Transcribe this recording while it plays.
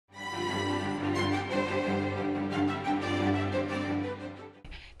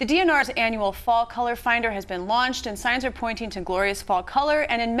The DNR's annual Fall Color Finder has been launched, and signs are pointing to glorious fall color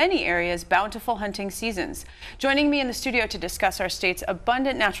and, in many areas, bountiful hunting seasons. Joining me in the studio to discuss our state's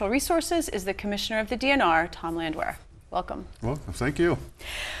abundant natural resources is the Commissioner of the DNR, Tom Landwehr. Welcome. Welcome. Thank you.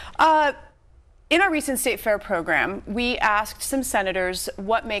 In our recent State Fair program, we asked some senators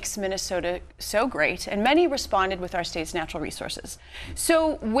what makes Minnesota so great, and many responded with our state's natural resources.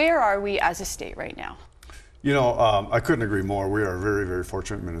 So where are we as a state right now? You know, I couldn't agree more. We are very, very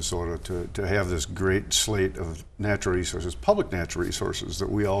fortunate in Minnesota to have this great slate of natural resources, public natural resources that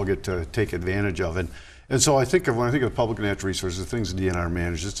we all get to take advantage of. And so when I think of public natural resources, the things the DNR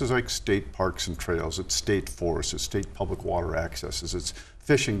manages, it's just like state parks and trails, it's state forests, it's state public water accesses, it's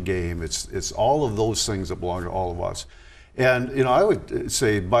fish and game, it's all of those things that belong to all of us. And, you know, I would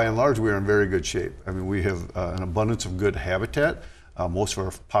say by and large we are in very good shape. I mean, we have an abundance of good habitat. Most of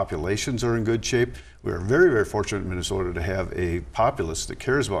our populations are in good shape. We are very, very fortunate in Minnesota to have a populace that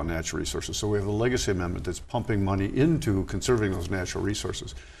cares about natural resources. So we have a legacy amendment that's pumping money into conserving those natural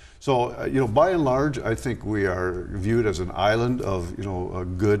resources. So, you know, by and large, I think we are viewed as an island of, you know, a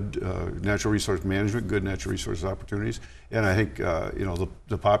good natural resource management, good natural resource opportunities. And I think, you know,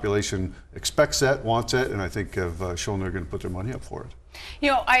 the population expects that, wants that, and I think have shown they're going to put their money up for it.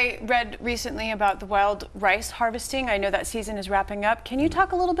 You know, I read recently about the wild rice harvesting. I know that season is wrapping up. Can you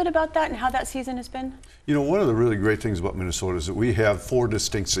talk a little bit about that and how that season has been? You know, one of the really great things about Minnesota is that we have 4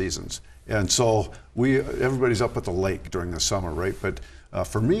 distinct seasons. And so everybody's up at the lake during the summer, right? But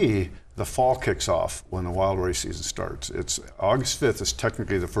for me, the fall kicks off when the wild rice season starts. It's August 5th is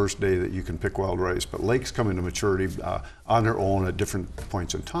technically the first day that you can pick wild rice, but lakes come into maturity on their own at different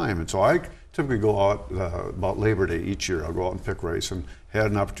points in time. And so I typically go out about Labor Day each year. I'll go out and pick rice, and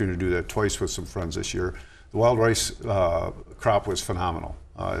had an opportunity to do that twice with some friends this year. The wild rice crop was phenomenal.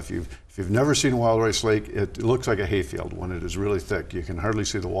 If you've never seen a wild rice lake, it looks like a hayfield when it is really thick. You can hardly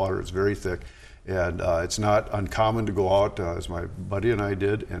see the water. It's very thick. And it's not uncommon to go out, as my buddy and I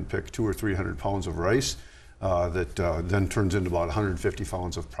did, and pick 200 or 300 pounds of rice that then turns into about 150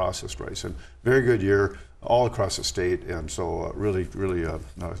 pounds of processed rice. And very good year all across the state, and so really a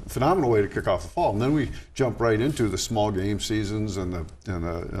phenomenal way to kick off the fall. And then we jump right into the small game seasons and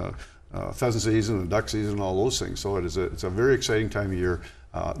the pheasant season, and duck season, and all those things. So it's a very exciting time of year.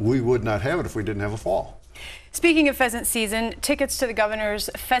 We would not have it if we didn't have a fall. Speaking of pheasant season, tickets to the governor's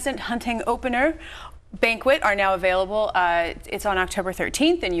pheasant hunting opener banquet are now available. It's on October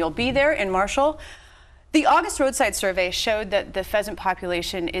 13th, and you'll be there in Marshall. The August roadside survey showed that the pheasant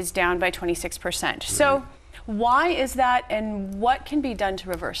population is down by 26%. So why is that, and what can be done to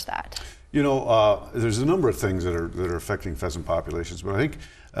reverse that? You know, there's a number of things that are affecting pheasant populations, but I think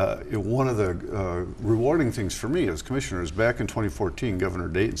one of the rewarding things for me as commissioner is back in 2014, Governor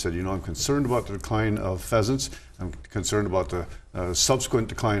Dayton said, you know, I'm concerned about the decline of pheasants. I'm concerned about the subsequent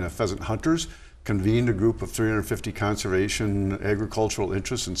decline of pheasant hunters. Convened a group of 350 conservation agricultural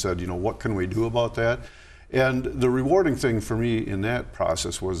interests and said, you know, what can we do about that? And the rewarding thing for me in that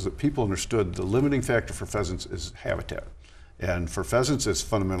process was that people understood the limiting factor for pheasants is habitat. And for pheasants, it's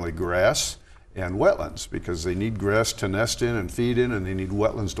fundamentally grass and wetlands, because they need grass to nest in and feed in, and they need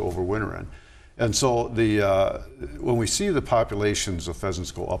wetlands to overwinter in. And so when we see the populations of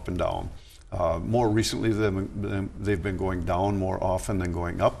pheasants go up and down, more recently they've been going down more often than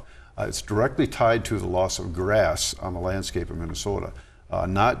going up. It's directly tied to the loss of grass on the landscape of Minnesota.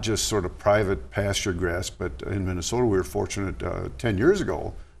 Not just sort of private pasture grass, but in Minnesota we were fortunate 10 years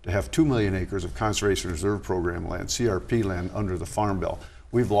ago to have 2 million acres of Conservation Reserve Program land, CRP land, under the Farm Bill.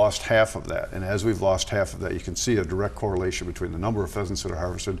 We've lost half of that, and as we've lost half of that, you can see a direct correlation between the number of pheasants that are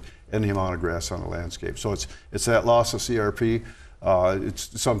harvested and the amount of grass on the landscape. So it's that loss of CRP.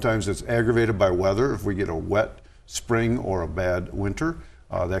 Sometimes it's aggravated by weather. If we get a wet spring or a bad winter,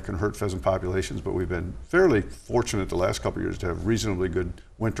 that can hurt pheasant populations, but we've been fairly fortunate the last couple of years to have reasonably good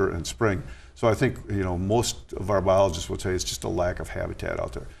winter and spring. So I think, you know, most of our biologists would say it's just a lack of habitat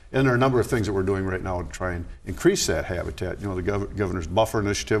out there. And there are a number of things that we're doing right now to try and increase that habitat. You know, the Governor's Buffer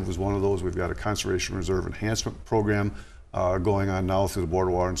Initiative was one of those. We've got a Conservation Reserve Enhancement Program going on now through the Board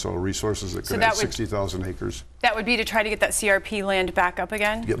of Water and Soil Resources that could add 60,000 acres. That would be to try to get that CRP land back up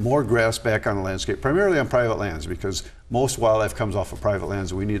again? Get more grass back on the landscape, primarily on private lands, because most wildlife comes off of private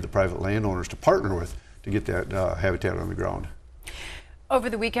lands, and we need the private landowners to partner with to get that habitat on the ground. Over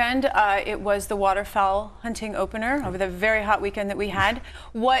the weekend, it was the waterfowl hunting opener, over the very hot weekend that we had.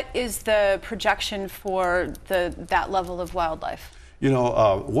 What is the projection for that level of wildlife? You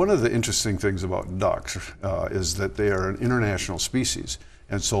know, one of the interesting things about ducks is that they are an international species.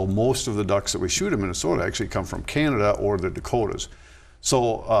 And so most of the ducks that we shoot in Minnesota actually come from Canada or the Dakotas.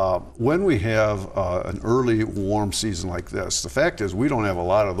 So when we have an early warm season like this, the fact is we don't have a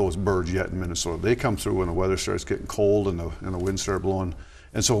lot of those birds yet in Minnesota. They come through when the weather starts getting cold and the winds start blowing.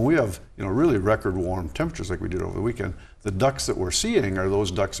 And so when we have really record warm temperatures like we did over the weekend, the ducks that we're seeing are those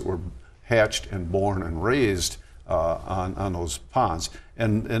ducks that were hatched and born and raised on those ponds.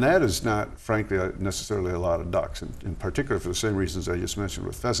 And that is not, frankly, necessarily a lot of ducks, in particular for the same reasons I just mentioned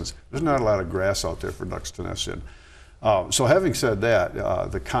with pheasants. There's not a lot of grass out there for ducks to nest in. So having said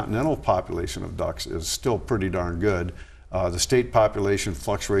that, the continental population of ducks is still pretty darn good. The state population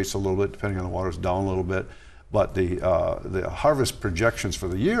fluctuates a little bit depending on the water, it's down a little bit. But the harvest projections for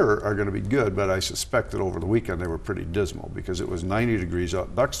the year are going to be good, but I suspect that over the weekend they were pretty dismal because it was 90 degrees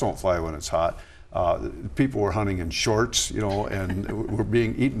out. Ducks don't fly when it's hot. People were hunting in shorts, and were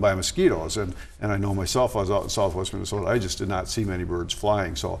being eaten by mosquitoes. And I know myself, I was out in southwest Minnesota, I just did not see many birds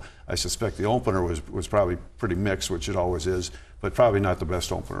flying. So I suspect the opener was probably pretty mixed, which it always is, but probably not the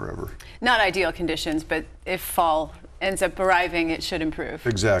best opener ever. Not ideal conditions, but if fall ends up arriving, it should improve.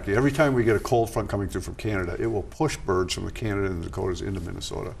 Exactly. Every time we get a cold front coming through from Canada, it will push birds from Canada and the Dakotas into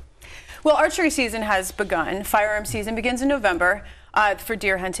Minnesota. Well, archery season has begun. Firearm season begins in November for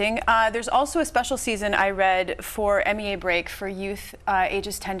deer hunting. There's also a special season I read for MEA break for youth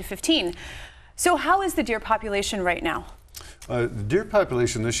ages 10 to 15. So how is the deer population right now? The deer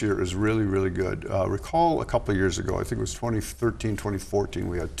population this year is really, really good. Recall a couple of years ago, I think it was 2013, 2014,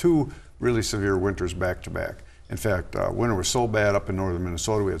 we had two really severe winters back to back. In fact, winter was so bad up in northern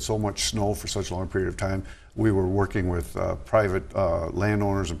Minnesota, we had so much snow for such a long period of time, we were working with private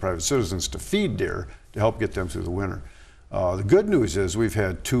landowners and private citizens to feed deer to help get them through the winter. The good news is we've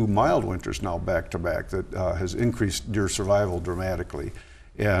had two mild winters now back to back that has increased deer survival dramatically.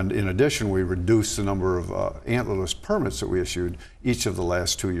 And in addition, we reduced the number of antlerless permits that we issued each of the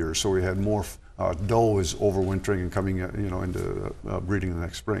last 2 years. So we had more does overwintering and coming into breeding the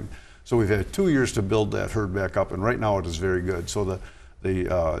next spring. So we've had 2 years to build that herd back up, and right now it is very good. So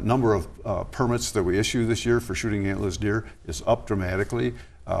the number of permits that we issue this year for shooting antlerless deer is up dramatically.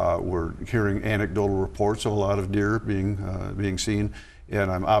 We're hearing anecdotal reports of a lot of deer being seen, and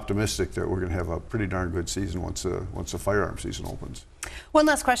I'm optimistic that we're going to have a pretty darn good season once the firearm season opens. One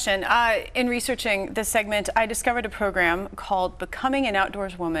last question. In researching this segment, I discovered a program called Becoming an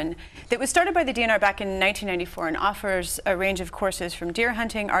Outdoors Woman that was started by the DNR back in 1994 and offers a range of courses from deer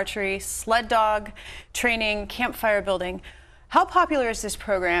hunting, archery, sled dog training, campfire building. How popular is this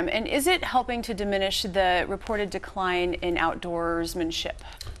program, and is it helping to diminish the reported decline in outdoorsmanship?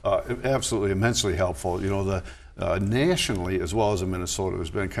 Absolutely, immensely helpful. Nationally, as well as in Minnesota, there's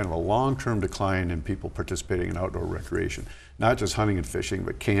been kind of a long-term decline in people participating in outdoor recreation. Not just hunting and fishing,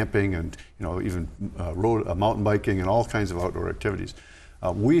 but camping and even mountain biking and all kinds of outdoor activities.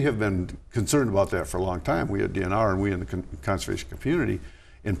 We have been concerned about that for a long time. We at DNR and we in the conservation community,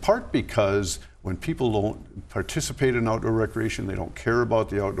 in part because when people don't participate in outdoor recreation, they don't care about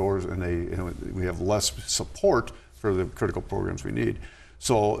the outdoors, and we have less support for the critical programs we need.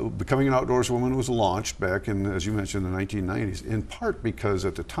 So Becoming an Outdoors Woman was launched back in, as you mentioned, the 1990s, in part because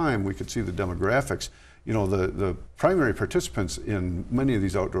at the time we could see the demographics. The primary participants in many of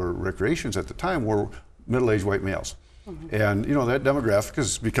these outdoor recreations at the time were middle-aged white males. Mm-hmm. And that demographic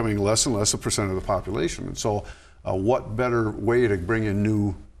is becoming less and less a percent of the population. And so what better way to bring in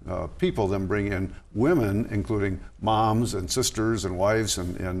new people than bring in women, including moms and sisters and wives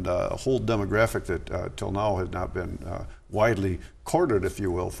and a whole demographic that till now has not been widely courted, if you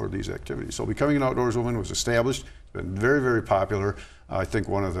will, for these activities. So Becoming an Outdoors Woman was established. It's been very, very popular. I think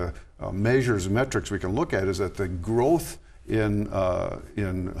one of the metrics we can look at is that the growth in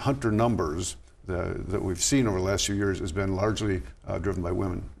hunter numbers that we've seen over the last few years has been largely driven by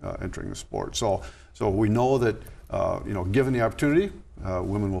women entering the sport. So we know that given the opportunity,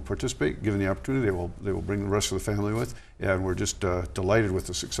 women will participate. Given the opportunity, they will bring the rest of the family with, and we're just delighted with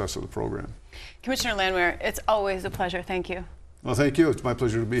the success of the program. Commissioner Landwehr, it's always a pleasure. Thank you. Well, thank you. It's my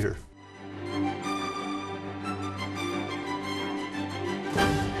pleasure to be here.